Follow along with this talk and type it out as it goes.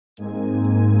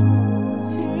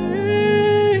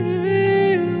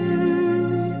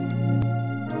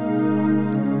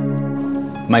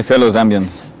My fellow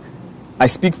Zambians, I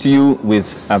speak to you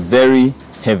with a very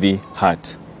heavy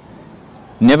heart.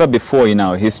 Never before in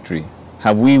our history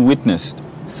have we witnessed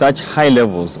such high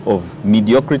levels of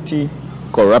mediocrity,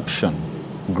 corruption,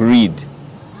 greed,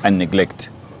 and neglect.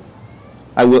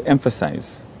 I will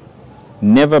emphasize,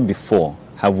 never before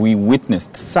have we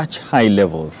witnessed such high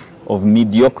levels of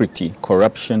mediocrity,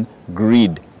 corruption,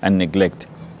 greed, and neglect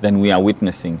than we are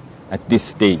witnessing at this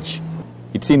stage.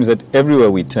 It seems that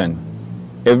everywhere we turn,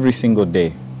 every single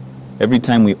day, every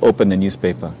time we open the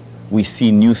newspaper, we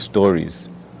see news stories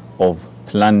of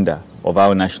plunder of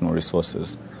our national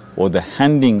resources or the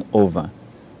handing over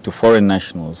to foreign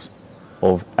nationals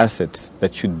of assets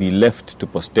that should be left to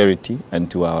posterity and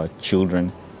to our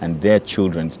children and their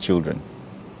children's children.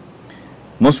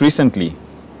 Most recently,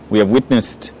 we have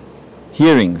witnessed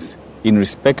hearings in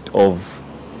respect of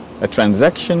a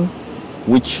transaction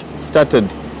which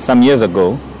started some years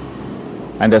ago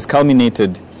and has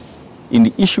culminated in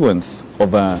the issuance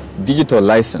of a digital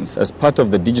license as part of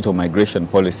the digital migration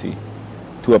policy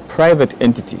to a private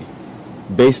entity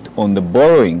based on the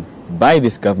borrowing by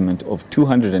this government of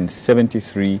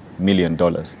 $273 million.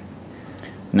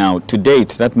 Now, to date,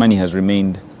 that money has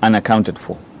remained unaccounted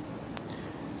for.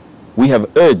 We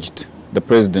have urged the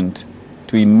President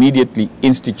to immediately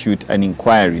institute an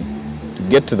inquiry to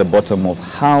get to the bottom of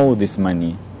how this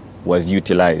money was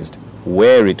utilized,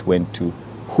 where it went to,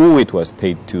 who it was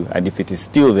paid to, and if it is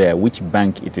still there, which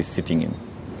bank it is sitting in.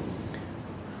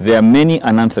 There are many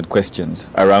unanswered questions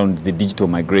around the digital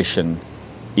migration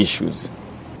issues.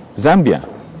 Zambia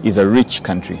is a rich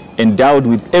country, endowed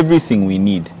with everything we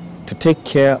need to take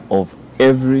care of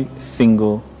every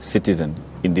single citizen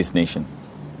in this nation.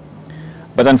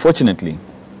 But unfortunately,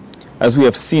 as we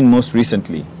have seen most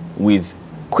recently with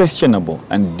questionable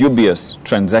and dubious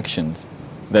transactions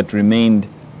that remained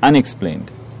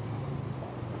unexplained,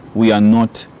 we are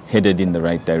not headed in the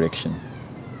right direction.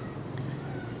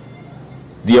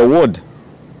 The award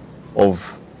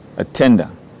of a tender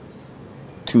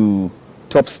to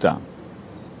TOPSTAR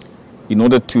in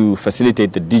order to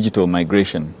facilitate the digital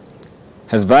migration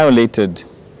has violated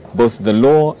both the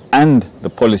law and the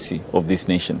policy of this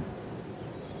nation.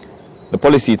 The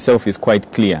policy itself is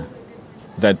quite clear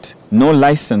that no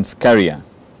license carrier,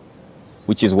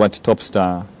 which is what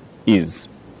TOPSTAR is,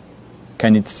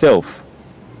 can itself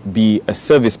be a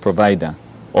service provider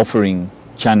offering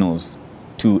channels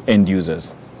to end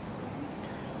users.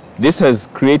 This has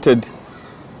created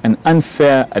an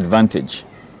unfair advantage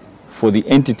for the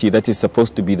entity that is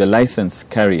supposed to be the license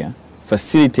carrier,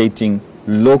 facilitating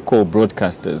local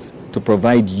broadcasters to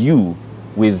provide you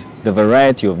with the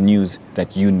variety of news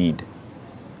that you need.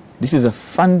 This is a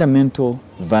fundamental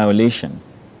violation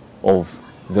of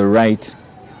the right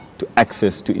to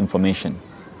access to information.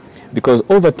 Because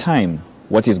over time,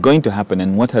 what is going to happen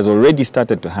and what has already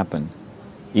started to happen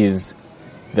is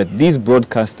that these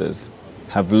broadcasters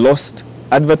have lost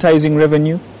advertising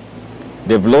revenue,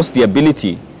 they've lost the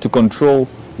ability to control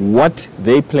what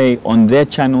they play on their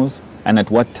channels and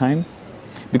at what time,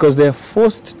 because they're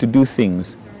forced to do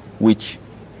things which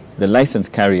the license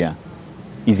carrier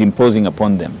is imposing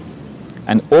upon them.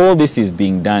 And all this is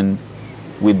being done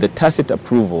with the tacit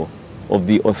approval of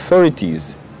the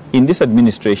authorities in this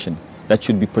administration that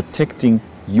should be protecting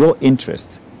your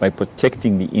interests by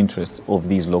protecting the interests of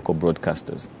these local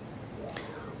broadcasters.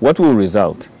 What will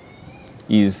result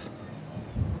is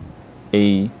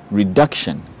a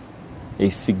reduction, a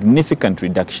significant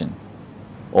reduction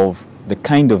of the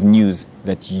kind of news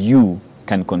that you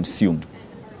can consume.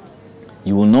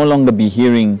 You will no longer be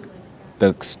hearing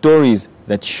the stories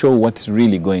that show what's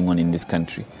really going on in this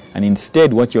country. And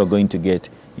instead, what you're going to get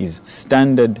is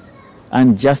standard,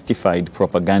 unjustified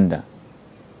propaganda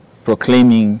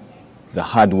proclaiming the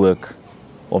hard work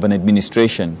of an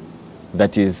administration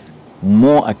that is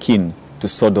more akin to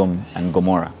Sodom and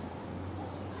Gomorrah.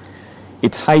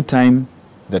 It's high time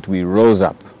that we rose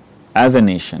up as a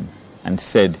nation and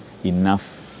said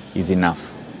enough is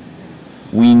enough.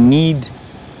 We need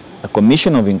a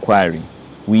commission of inquiry.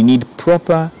 We need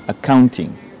proper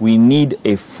accounting. We need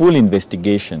a full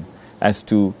investigation as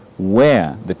to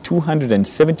where the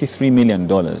 $273 million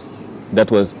that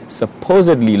was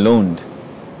supposedly loaned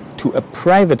to a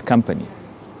private company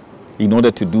in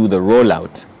order to do the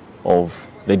rollout of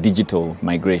the digital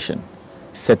migration,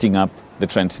 setting up the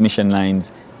transmission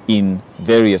lines in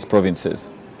various provinces.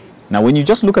 Now, when you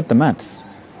just look at the maths,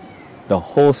 the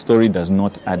whole story does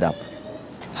not add up.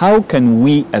 How can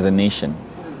we as a nation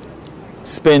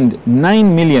spend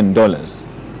 $9 million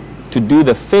to do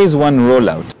the phase 1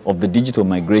 rollout of the digital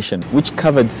migration, which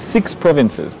covered 6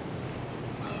 provinces,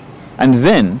 and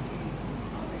then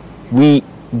we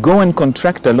go and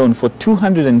contract a loan for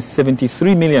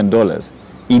 $273 million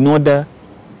in order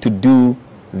to do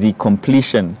the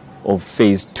completion of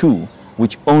phase 2,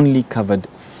 which only covered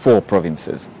 4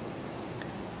 provinces.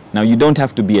 Now, you don't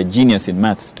have to be a genius in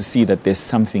maths to see that there's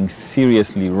something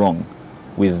seriously wrong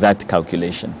with that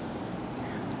calculation.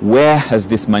 Where has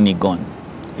this money gone?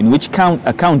 In which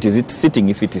account is it sitting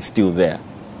if it is still there?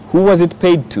 Who was it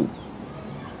paid to?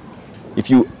 If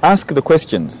you ask the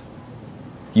questions,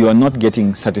 you are not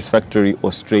getting satisfactory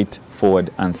or straightforward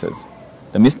answers.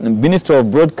 The Minister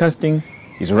of Broadcasting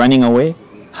is running away,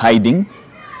 hiding.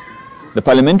 The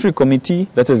parliamentary committee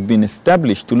that has been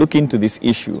established to look into this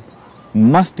issue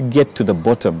must get to the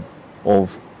bottom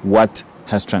of what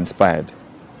has transpired.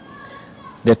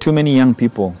 There are too many young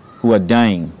people who are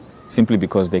dying simply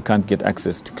because they can't get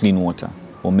access to clean water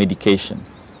or medication.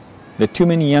 There are too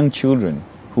many young children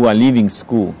who are leaving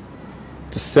school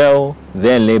to sell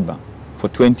their labor for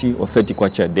 20 or 30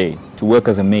 kwacha a day, to work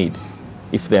as a maid,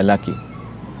 if they're lucky.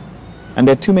 And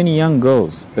there are too many young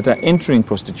girls that are entering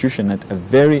prostitution at a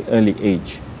very early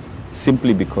age,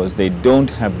 simply because they don't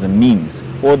have the means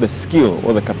or the skill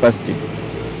or the capacity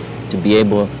to be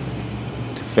able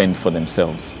to fend for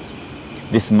themselves.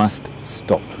 This must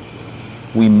stop.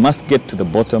 We must get to the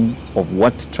bottom of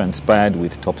what transpired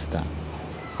with TOPSTAR.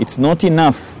 It's not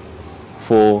enough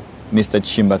for Mr.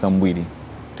 Chimbakambwili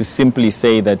to simply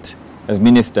say that as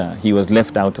minister he was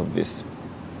left out of this.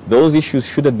 Those issues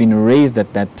should have been raised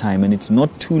at that time, and it's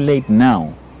not too late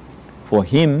now for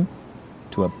him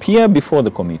to appear before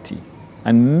the committee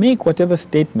and make whatever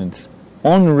statements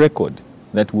on record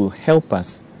that will help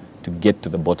us to get to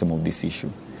the bottom of this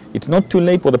issue. It's not too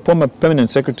late for the former permanent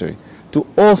secretary to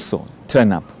also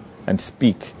turn up and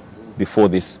speak before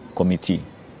this committee.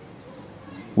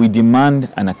 We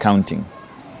demand an accounting.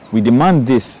 We demand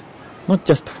this not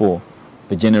just for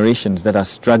the generations that are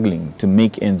struggling to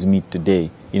make ends meet today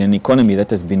in an economy that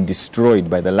has been destroyed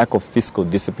by the lack of fiscal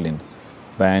discipline,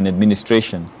 by an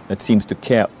administration that seems to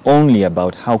care only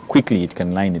about how quickly it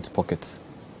can line its pockets.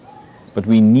 But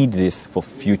we need this for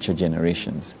future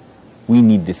generations. We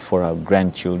need this for our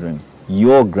grandchildren,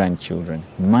 your grandchildren,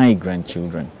 my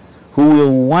grandchildren, who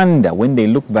will wonder when they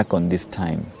look back on this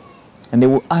time, and they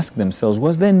will ask themselves,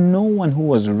 was there no one who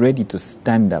was ready to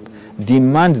stand up,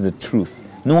 demand the truth,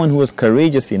 no one who was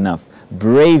courageous enough,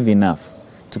 brave enough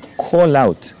to call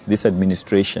out this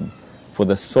administration for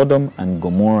the Sodom and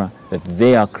Gomorrah that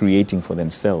they are creating for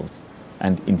themselves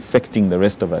and infecting the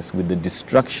rest of us with the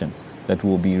destruction that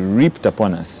will be reaped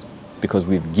upon us because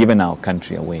we've given our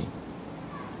country away.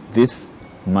 This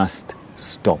must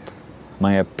stop.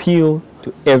 My appeal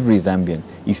to every Zambian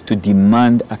is to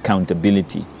demand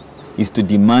accountability, is to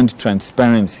demand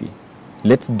transparency.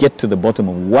 Let's get to the bottom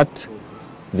of what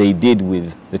they did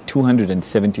with the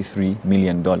 $273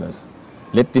 million.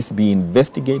 Let this be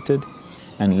investigated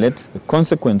and let the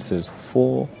consequences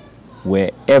fall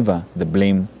wherever the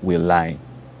blame will lie.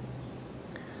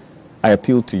 I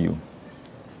appeal to you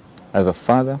as a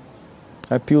father.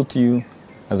 I appeal to you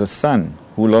as a son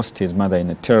who lost his mother in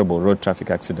a terrible road traffic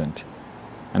accident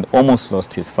and almost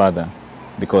lost his father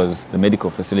because the medical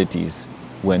facilities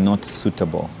were not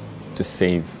suitable to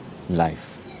save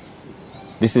life.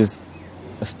 This is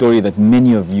a story that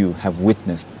many of you have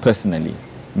witnessed personally.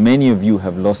 Many of you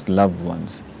have lost loved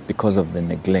ones because of the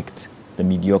neglect, the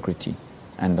mediocrity,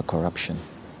 and the corruption.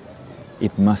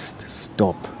 It must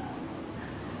stop.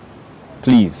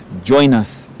 Please join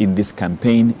us in this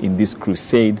campaign, in this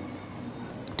crusade,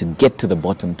 to get to the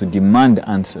bottom, to demand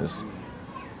answers.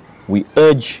 We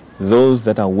urge those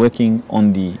that are working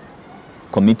on the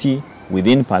committee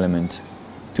within Parliament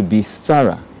to be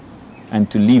thorough and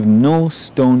to leave no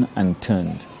stone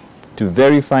unturned, to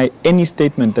verify any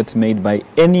statement that's made by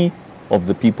any of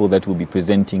the people that will be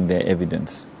presenting their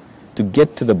evidence, to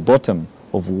get to the bottom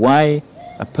of why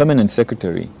a permanent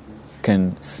secretary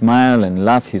can smile and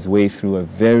laugh his way through a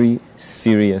very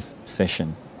serious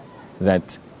session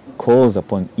that calls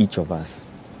upon each of us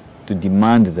to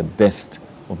demand the best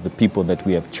of the people that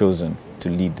we have chosen to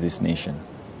lead this nation.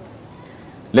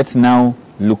 Let's now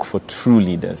look for true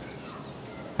leaders.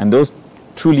 And those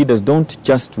true leaders don't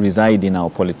just reside in our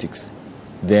politics.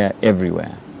 They're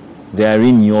everywhere. They are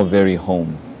in your very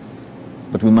home.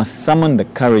 But we must summon the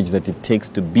courage that it takes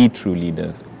to be true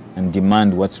leaders and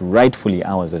demand what's rightfully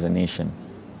ours as a nation.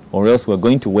 Or else we're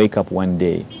going to wake up one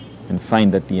day and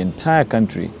find that the entire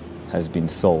country has been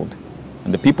sold.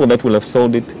 And the people that will have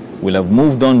sold it will have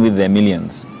moved on with their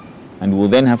millions and will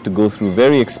then have to go through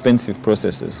very expensive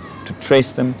processes to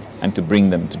trace them and to bring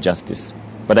them to justice.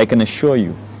 But I can assure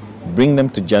you, bring them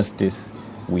to justice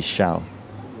we shall,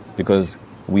 because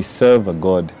we serve a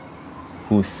God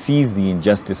who sees the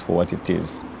injustice for what it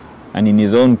is, and in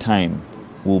his own time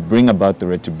will bring about the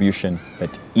retribution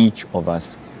that each of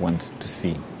us wants to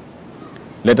see.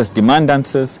 Let us demand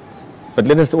answers, but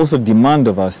let us also demand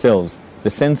of ourselves the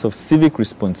sense of civic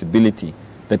responsibility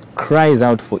that cries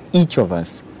out for each of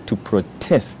us to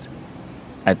protest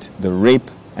at the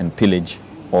rape and pillage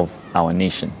of our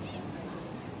nation.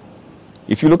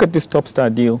 If you look at this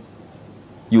TOPSTAR deal,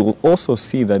 you will also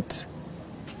see that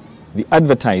the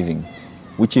advertising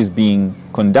which is being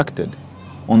conducted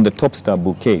on the TOPSTAR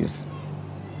bouquets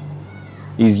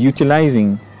is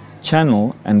utilizing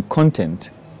channel and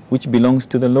content which belongs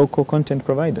to the local content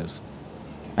providers,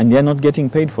 and they are not getting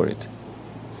paid for it.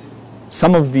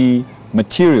 Some of the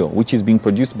material which is being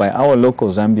produced by our local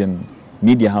Zambian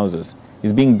media houses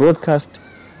is being broadcast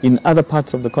in other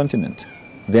parts of the continent.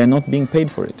 They are not being paid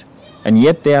for it, and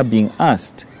yet they are being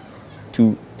asked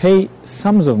to pay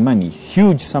sums of money,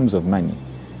 huge sums of money,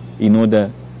 in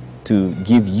order to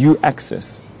give you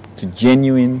access to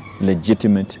genuine,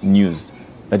 legitimate news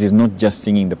that is not just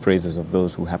singing the praises of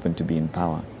those who happen to be in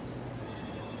power.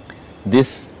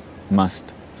 This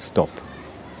must stop.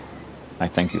 I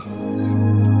thank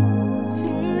you.